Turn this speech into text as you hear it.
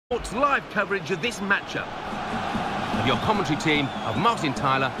Sports live coverage of this matchup. Of your commentary team of Martin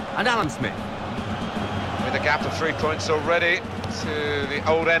Tyler and Alan Smith. With a gap of 3 points already to the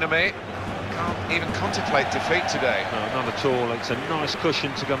old enemy. Can't even contemplate defeat today. No, not at all. It's a nice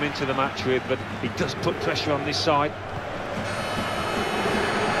cushion to come into the match with, but he does put pressure on this side.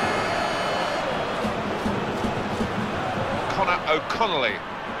 Connor O'Connolly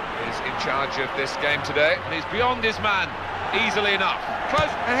is in charge of this game today, and he's beyond his man easily enough.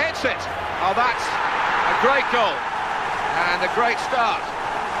 Close and hits it. Oh, that's a great goal and a great start.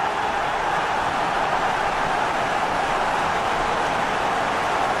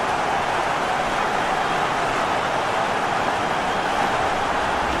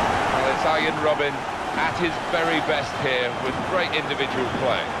 Well, it's Arjen Robben at his very best here with great individual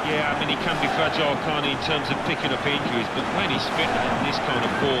play. Yeah, I mean, he can be fragile, can't he, in terms of picking up injuries, but when he's fit and in this kind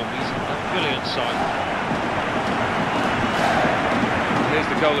of form, he's a brilliant sight. Here's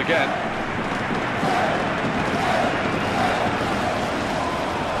the goal again.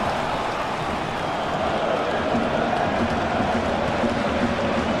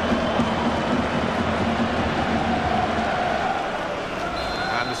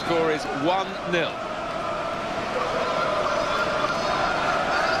 And the score is 1-0.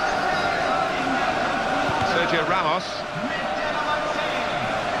 Sergio Ramos.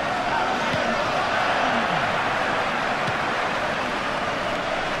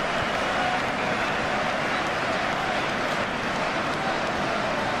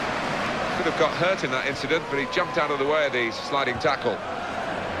 Could have got hurt in that incident, but he jumped out of the way of the sliding tackle.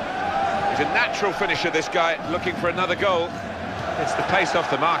 He's a natural finisher, this guy, looking for another goal. It's the pace off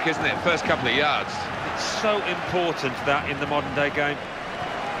the mark, isn't it? First couple of yards. It's so important, that, in the modern-day game.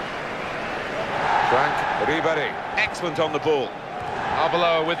 Frank Ribéry, excellent on the ball.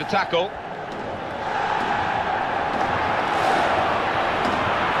 Arbeloa with the tackle.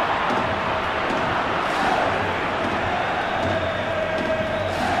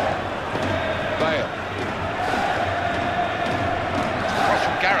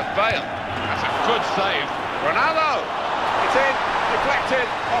 Bale, that's a good save. Ronaldo, it's in, deflected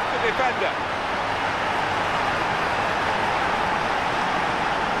off the defender.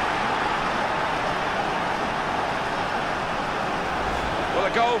 Well,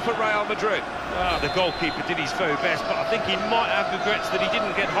 a goal for Real Madrid. The goalkeeper did his very best, but I think he might have regrets that he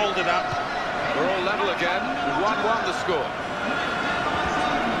didn't get hold of that. We're all level again, 1-1 the score.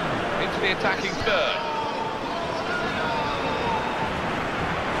 Into the attacking third.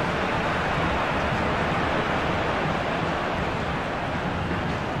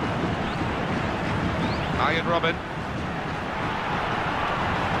 Arjen Robben,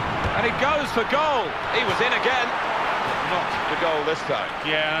 and he goes for goal. He was in again, but not the goal this time.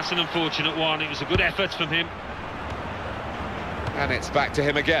 Yeah, that's an unfortunate one. It was a good effort from him. And it's back to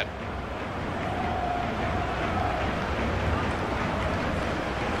him again.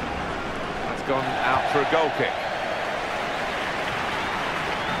 That's gone out for a goal kick.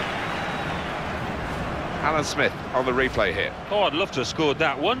 Alan Smith on the replay here. Oh, I'd love to have scored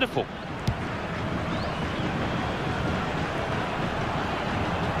that. Wonderful.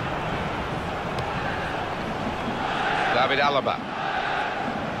 David Alaba.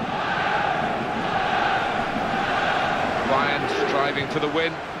 Bayern striving for the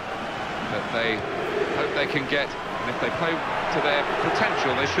win that they hope they can get, and if they play to their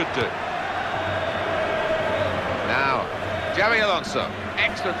potential, they should do. Now, Xabi Alonso,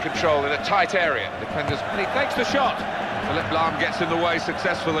 excellent control in a tight area. Defenders, and he takes the shot. Philippe Lahm gets in the way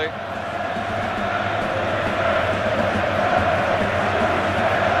successfully.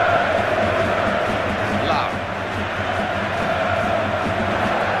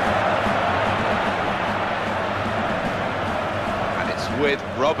 With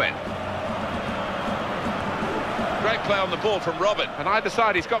Robben. Great play on the ball from Robben. And either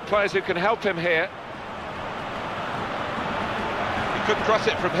side, he's got players who can help him here. He could cross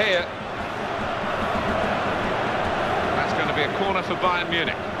it from here. That's going to be a corner for Bayern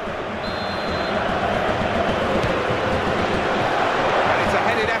Munich. And it's a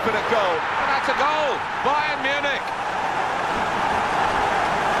headed effort at goal. And that's a goal! Bayern Munich!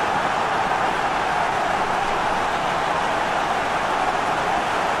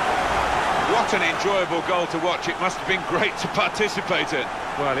 What an enjoyable goal to watch. It must have been great to participate in.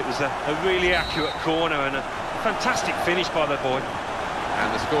 Well, it was a really accurate corner and a fantastic finish by the boy.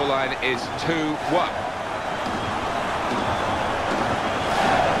 And the scoreline is 2-1.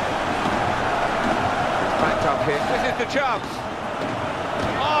 Backed up here. This is the chance.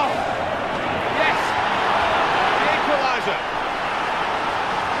 Oh! Yes! The equaliser.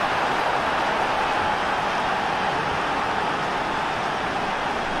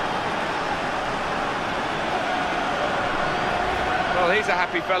 He's a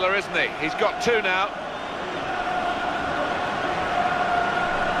happy fella, isn't he? He's got two now.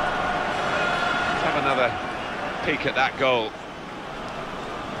 Let's have another peek at that goal.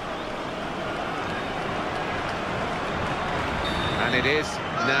 And it is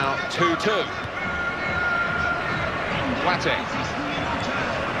now 2-2. Watte.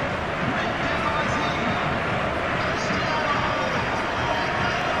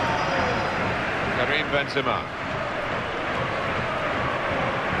 Karim Benzema.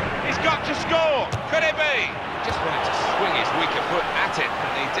 He's got to score! Could it be? Just wanted to swing his weaker foot at it,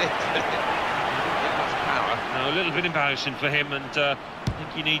 and he did. He didn't get much power. No, a little bit embarrassing for him, and I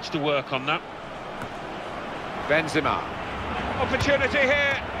think he needs to work on that. Benzema. Opportunity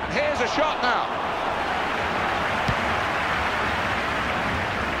here, and here's a shot now.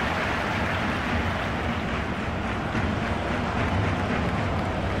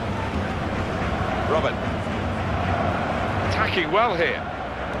 Robin. Attacking well here.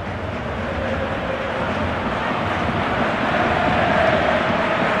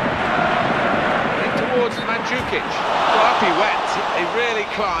 In towards Mandzukic. Well, up he went. He really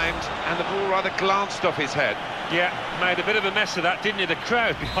climbed, and the ball rather glanced off his head. Yeah, made a bit of a mess of that, didn't he? The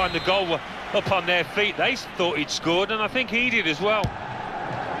crowd behind the goal were up on their feet. They thought he'd scored, and I think he did as well.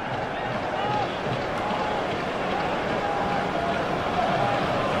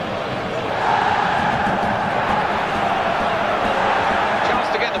 Chance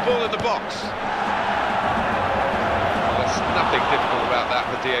to get the ball in the box. Well, there's nothing difficult about that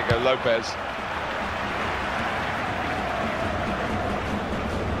for Diego Lopez.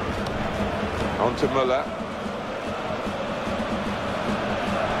 On to Müller.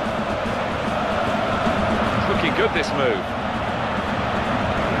 Looking good, this move.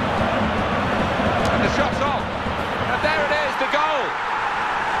 And the shot's on. And there it is, the goal.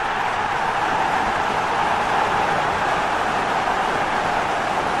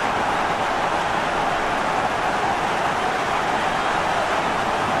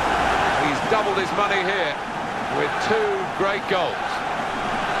 He's doubled his money here with two great goals.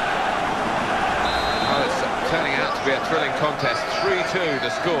 Well, it's turning out to be a thrilling contest. 3-2 the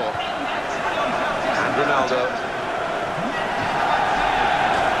score. And Ronaldo.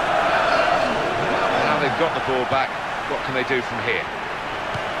 Now they've got the ball back, what can they do from here?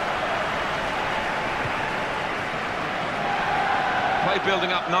 Play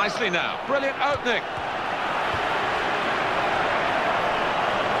building up nicely now. Brilliant opening.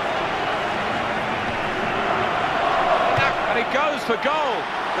 And he goes for goal.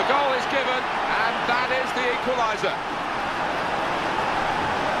 The goal is given, and that is the equaliser.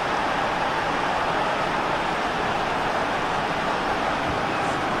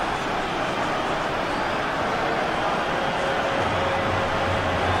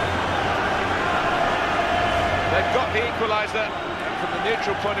 They've got the equaliser, and from the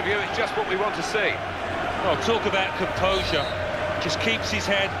neutral point of view, it's just what we want to see. Well, talk about composure. Just keeps his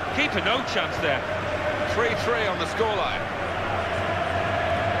head. Keeper no chance there. 3-3 on the scoreline.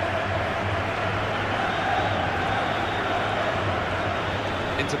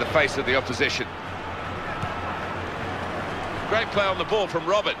 Into the face of the opposition. Great play on the ball from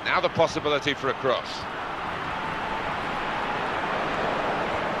Robin. Now the possibility for a cross.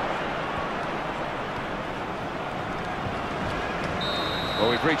 Well,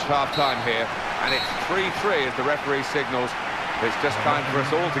 we've reached half-time here, and it's 3-3 as the referee signals. It's just time for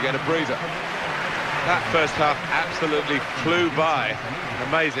us all to get a breather. That first half absolutely flew by.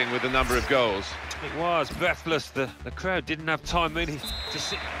 Amazing with the number of goals. It was breathless. The crowd didn't have time really to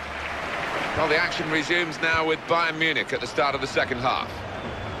sit. Well, the action resumes now with Bayern Munich at the start of the second half.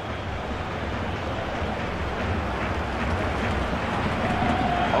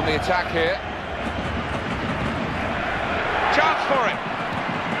 On the attack here. Chance for it.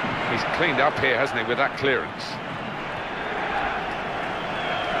 He's cleaned up here, hasn't he, with that clearance.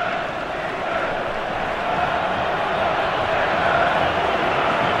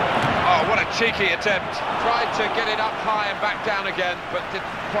 Cheeky attempt, tried to get it up high and back down again, but didn't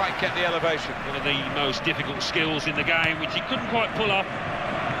quite get the elevation. One of the most difficult skills in the game, which he couldn't quite pull off.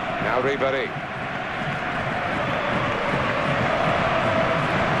 Now Ribéry.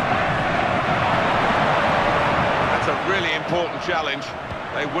 That's a really important challenge.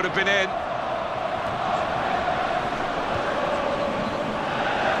 They would have been in.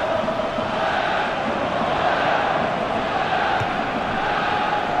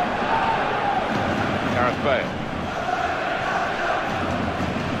 Bale.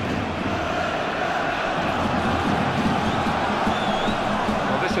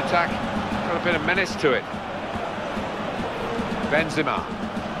 Well, this attack got a bit of menace to it. Benzema.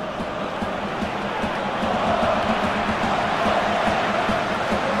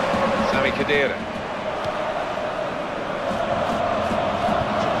 Khedira.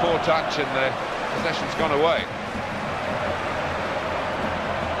 It's a poor touch and the possession's gone away.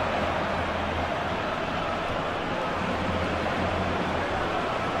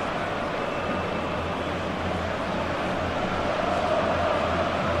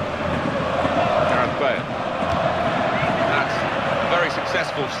 That's a very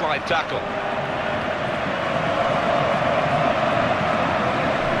successful slide tackle.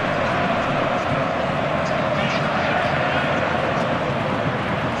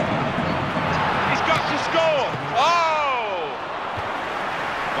 He's got to score! Oh!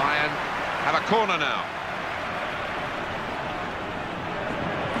 Bayern have a corner now.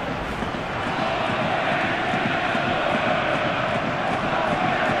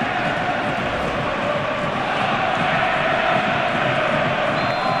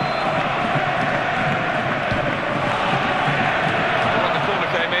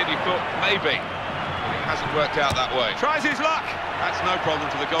 Maybe. It hasn't worked out that way. Tries his luck. That's no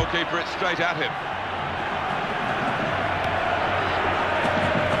problem to the goalkeeper. It's straight at him.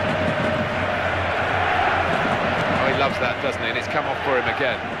 Oh, he loves that, doesn't he? And it's come off for him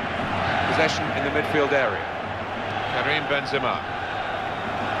again. Possession in the midfield area. Karim Benzema.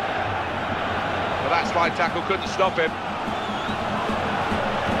 Well, that slide tackle couldn't stop him.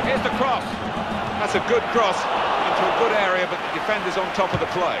 Here's the cross. That's a good cross into a good area, but the defender's on top of the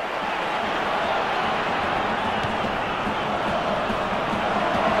play.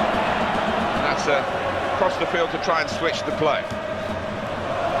 Across the field to try and switch the play.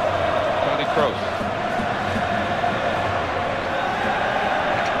 Toni Kroos.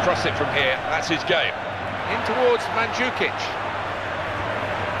 Cross it from here, that's his game. In towards Mandzukic.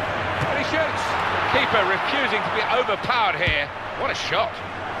 And he shoots. Keeper refusing to be overpowered here. What a shot.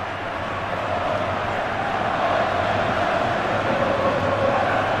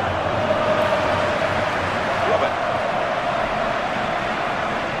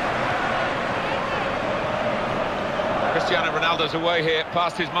 Cristiano Ronaldo's away here,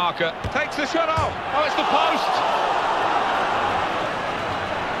 past his marker, takes the shot off. Oh, it's the post!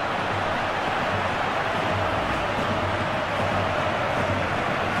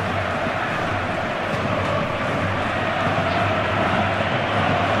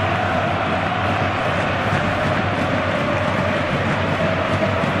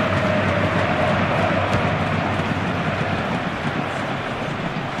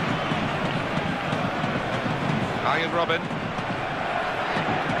 Robin.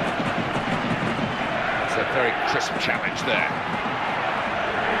 It's a very crisp challenge there.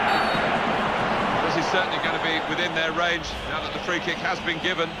 This is certainly going to be within their range now that the free kick has been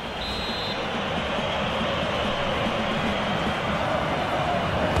given.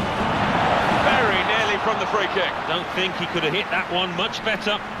 Very nearly from the free kick. Don't think he could have hit that one much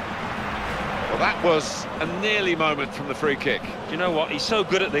better. Well, that was a nearly moment from the free kick. Do you know what? He's so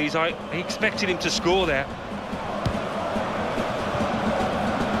good at these. I expected him to score there.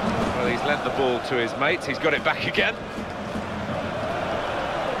 He's lent the ball to his mates, he's got it back again.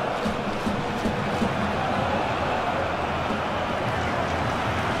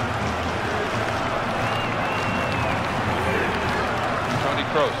 Toni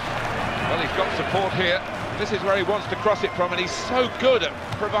Kroos. Well, he's got support here. This is where he wants to cross it from, and he's so good at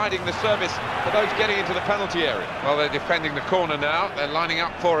providing the service for those getting into the penalty area. Well, they're defending the corner now, they're lining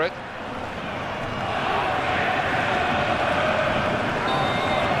up for it.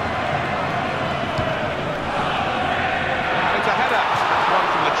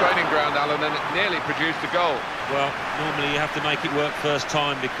 Training ground, Alan, and it nearly produced a goal. Well, normally you have to make it work first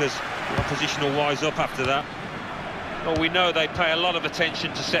time because the opposition will wise up after that. Well, we know they pay a lot of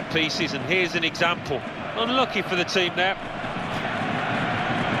attention to set pieces, and here's an example. Unlucky for the team there.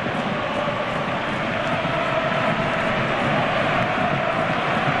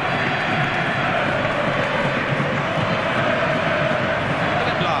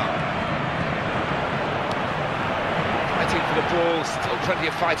 For the ball, still plenty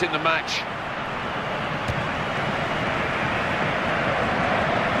of fight in the match.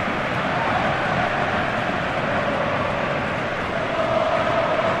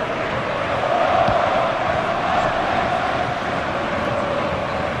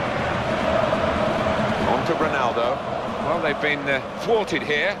 On to Ronaldo. Well, they've been thwarted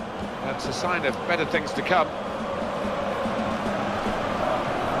here. That's a sign of better things to come.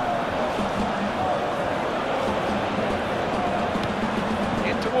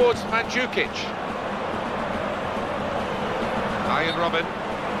 Towards Mandzukic. Arjen Robben.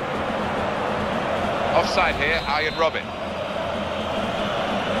 Offside here, Arjen Robben.